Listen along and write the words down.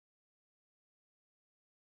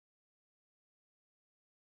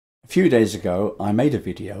few days ago I made a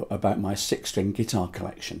video about my 6-string guitar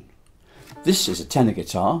collection. This is a tenor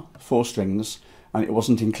guitar, 4 strings, and it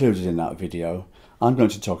wasn't included in that video. I'm going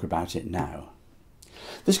to talk about it now.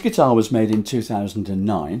 This guitar was made in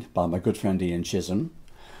 2009 by my good friend Ian Chisholm,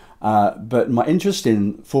 but my interest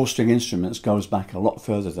in 4-string instruments goes back a lot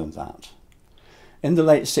further than that. In the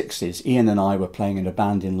late 60s, Ian and I were playing in a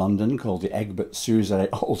band in London called the Egbert Suze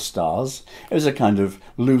All Stars. It was a kind of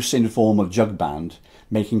loose, informal jug band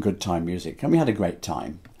making good time music, and we had a great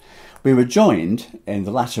time. We were joined in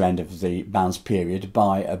the latter end of the band's period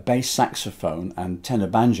by a bass saxophone and tenor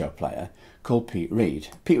banjo player called Pete Reed.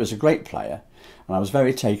 Pete was a great player, and I was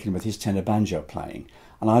very taken with his tenor banjo playing,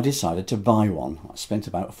 and I decided to buy one. I spent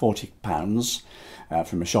about £40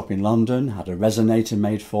 from a shop in London, had a resonator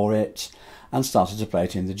made for it, and started to play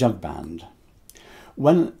it in the jug band.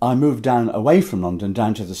 When I moved away from London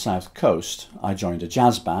down to the south coast, I joined a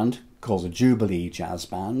jazz band called the Jubilee Jazz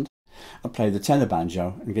Band. I played the tenor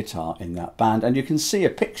banjo and guitar in that band, and you can see a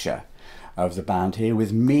picture of the band here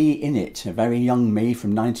with me in it, a very young me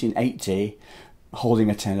from 1980 holding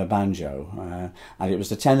a tenor banjo, and it was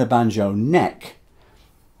the tenor banjo neck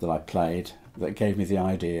that I played that gave me the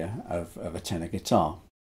idea of a tenor guitar.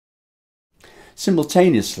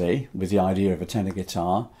 Simultaneously with the idea of a tenor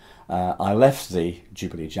guitar, I left the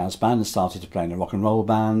Jubilee Jazz Band and started to play in a rock and roll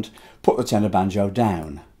band, put the tenor banjo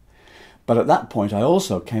down. But at that point I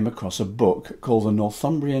also came across a book called the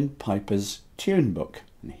Northumbrian Piper's Tune Book.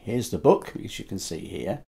 And here's the book, as you can see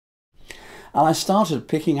here. And I started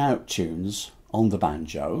picking out tunes on the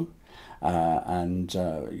banjo and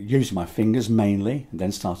using my fingers mainly, and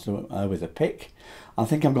then started with a pick. I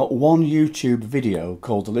think I've got one YouTube video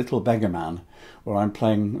called The Little Beggar Man, where I'm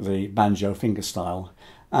playing the banjo fingerstyle,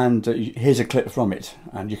 and here's a clip from it,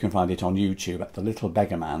 and you can find it on YouTube at The Little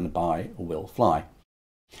Beggar Man by Will Fly.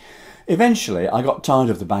 Eventually I got tired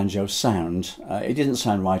of the banjo sound. It didn't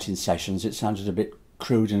sound right in sessions, it sounded a bit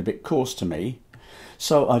crude and a bit coarse to me.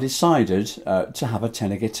 So I decided to have a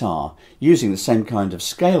tenor guitar using the same kind of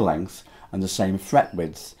scale length and the same fret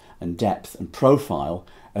width and depth and profile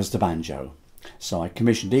as the banjo. So I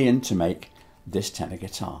commissioned Ian to make this tenor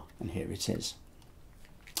guitar, and here it is.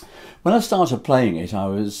 When I started playing it, I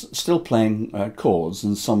was still playing chords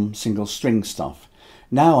and some single string stuff.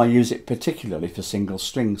 Now I use it particularly for single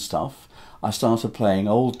string stuff. I started playing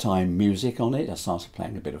old time music on it, I started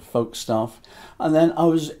playing a bit of folk stuff, and then I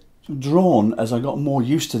was drawn, as I got more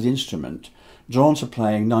used to the instrument, drawn to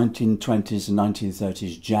playing 1920s and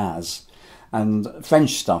 1930s jazz and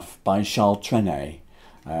French stuff by Charles Trenet,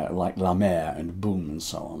 like La Mer and Boom and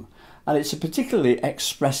so on. And it's a particularly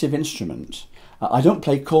expressive instrument. I don't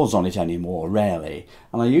play chords on it anymore, rarely,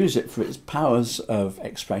 and I use it for its powers of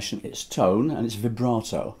expression, its tone and its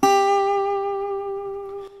vibrato.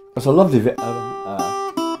 But I love the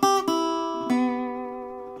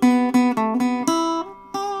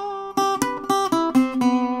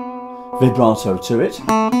vibrato to it.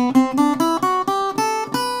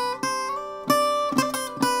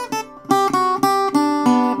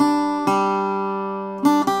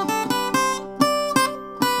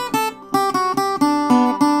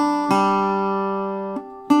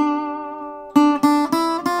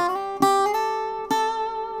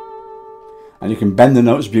 And you can bend the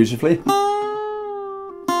notes beautifully.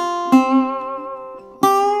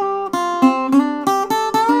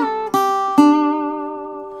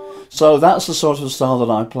 So that's the sort of style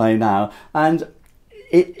that I play now, and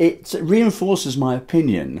it reinforces my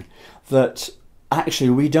opinion that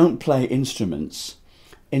actually we don't play instruments,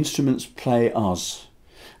 instruments play us.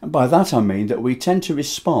 And by that I mean that we tend to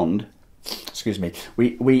respond,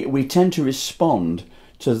 we tend to respond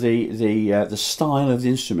to the style of the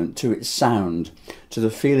instrument, to its sound, to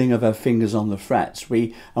the feeling of our fingers on the frets.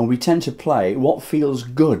 We tend to play what feels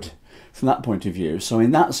good from that point of view. So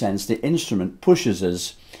in that sense, the instrument pushes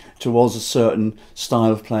us towards a certain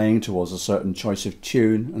style of playing, towards a certain choice of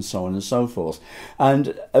tune, and so on and so forth.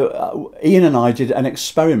 And Ian and I did an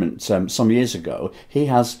experiment some years ago. He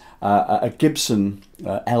has a Gibson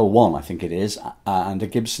L1, I think it is, and a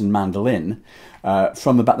Gibson mandolin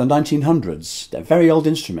from about the 1900s. They're very old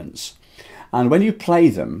instruments. And when you play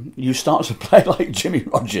them, you start to play like Jimmy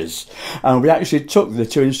Rogers. And we actually took the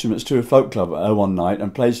two instruments to a folk club one night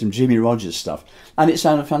and played some Jimmy Rogers stuff. And it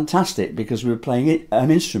sounded fantastic because we were playing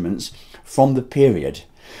instruments from the period.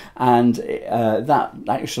 And that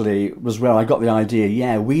actually was where I got the idea,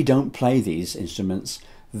 yeah, we don't play these instruments.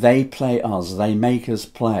 They play us. They make us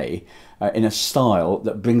play in a style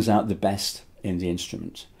that brings out the best in the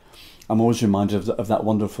instrument. I'm always reminded of that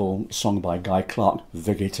wonderful song by Guy Clark,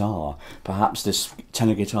 The Guitar. Perhaps this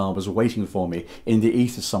tenor guitar was waiting for me in the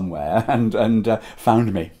ether somewhere and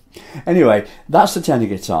found me. Anyway, that's the tenor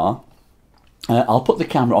guitar. I'll put the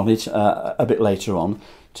camera on it a bit later on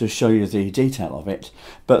to show you the detail of it.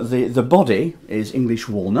 But the body is English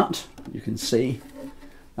walnut. You can see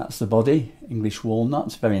that's the body, English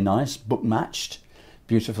walnut, very nice, book matched,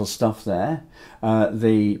 beautiful stuff there.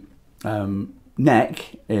 The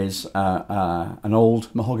neck is an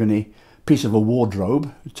old mahogany piece of a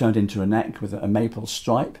wardrobe turned into a neck with a maple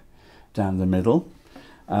stripe down the middle.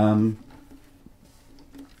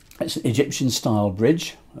 It's an Egyptian style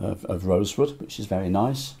bridge of rosewood, which is very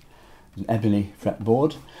nice, an ebony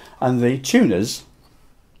fretboard, and the tuners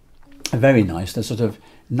are very nice. They're sort of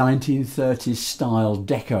 1930s style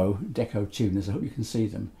deco tuners. I hope you can see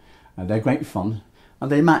them. They're great fun,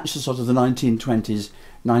 and they match the sort of the 1920s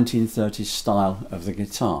 1930s style of the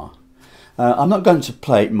guitar. I'm not going to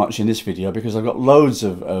play it much in this video because I've got loads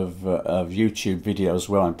of YouTube videos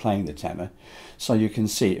where I'm playing the tenor, so you can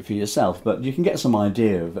see it for yourself, but you can get some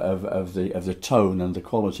idea of the tone and the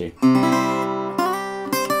quality.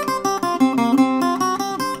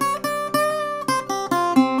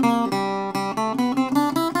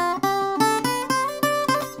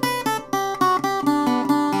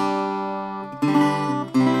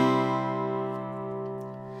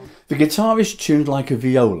 The guitar is tuned like a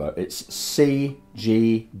viola. It's CGDA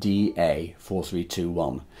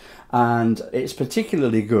 4321, and it's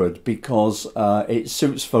particularly good because it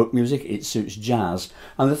suits folk music, it suits jazz.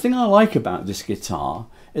 And the thing I like about this guitar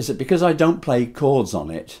is that because I don't play chords on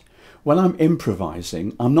it, when I'm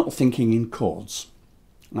improvising, I'm not thinking in chords.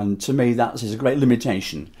 And to me, that is a great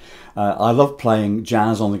limitation. I love playing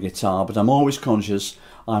jazz on the guitar, but I'm always conscious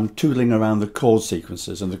I'm tootling around the chord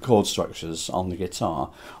sequences and the chord structures on the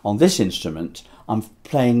guitar. On this instrument, I'm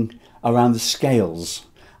playing around the scales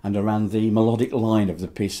and around the melodic line of the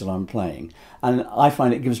piece that I'm playing. And I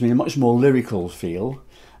find it gives me a much more lyrical feel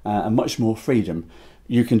and much more freedom.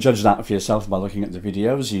 You can judge that for yourself by looking at the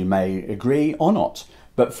videos. You may agree or not.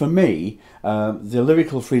 But for me, the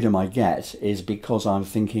lyrical freedom I get is because I'm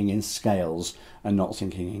thinking in scales and not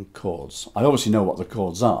thinking in chords. I obviously know what the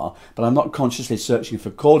chords are, but I'm not consciously searching for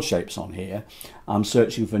chord shapes on here. I'm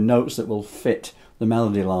searching for notes that will fit the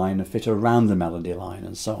melody line and fit around the melody line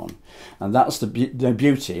and so on. And that's the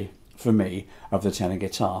beauty, for me, of the tenor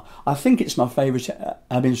guitar. I think it's my favourite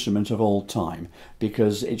instrument of all time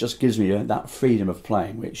because it just gives me that freedom of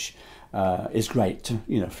playing, which is great,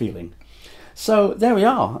 feeling. So there we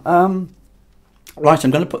are. Right,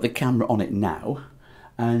 I'm going to put the camera on it now,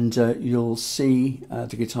 and you'll see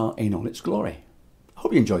the guitar in all its glory.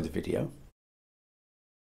 Hope you enjoyed the video.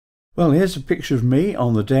 Well, here's a picture of me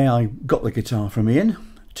on the day I got the guitar from Ian,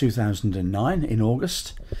 2009, in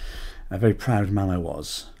August. A very proud man I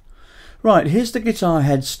was. Right, here's the guitar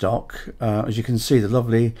headstock. As you can see, the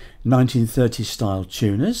lovely 1930s style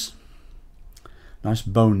tuners. Nice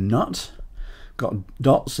bone nut. Got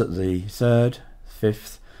dots at the 3rd,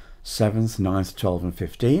 5th, 7th, 9th, 12th and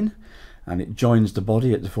 15, and it joins the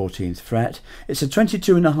body at the 14th fret. It's a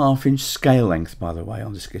 22.5-inch scale length, by the way,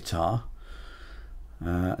 on this guitar.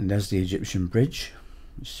 And there's the Egyptian bridge,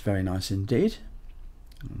 which is very nice indeed.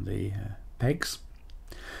 And the pegs.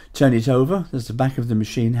 Turn it over, there's the back of the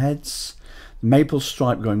machine heads. The maple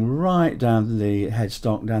stripe going right down the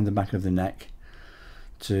headstock, down the back of the neck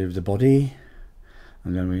to the body.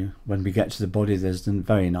 And then when we get to the body, there's the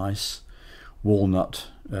very nice walnut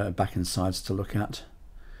back and sides to look at,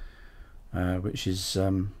 which is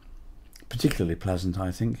particularly pleasant,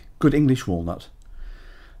 I think. Good English walnut.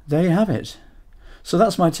 There you have it. So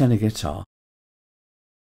that's my tenor guitar.